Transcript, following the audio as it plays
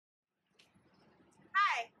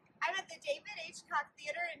David H. Koch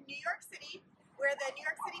Theater in New York City, where the New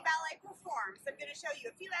York City Ballet performs. I'm going to show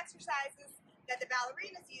you a few exercises that the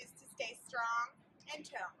ballerinas use to stay strong and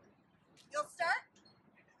toned. You'll start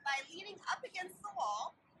by leaning up against the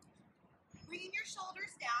wall, bringing your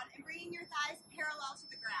shoulders down and bringing your thighs parallel to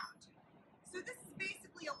the ground. So this is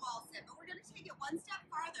basically a wall sit, but we're going to take it one step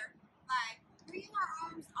farther by bringing our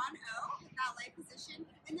arms on O, ballet position,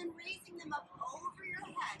 and then raising them up over your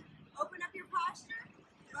head. Open up your posture,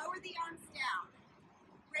 lower the arms down.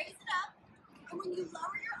 Raise it up, and when you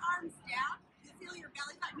lower your arms down, you'll feel your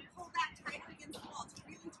belly button pull back tighter against the wall to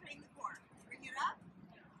really train the core. Bring it up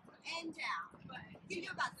and down. You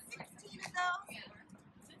do about 16 of those.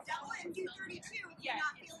 Double it and do 32 if you're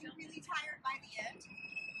not feeling really tired by the end.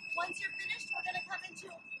 Once you're finished, we're going to come into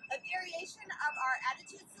a variation of our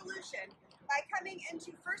attitude solution by coming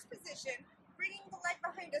into first position, bringing the leg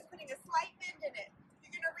behind us, putting a slight bend in it.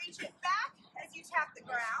 You're going to reach it back as you tap the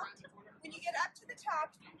ground. When you get up to the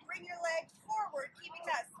top, bring your leg forward, keeping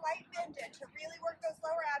that slight bend in to really work those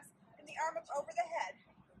lower abs and the arm up over the head.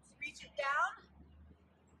 Reach it down,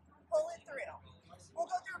 pull it through. We'll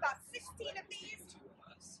go through about 16 of these,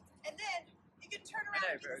 and then you can turn around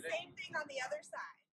and do the same thing on the other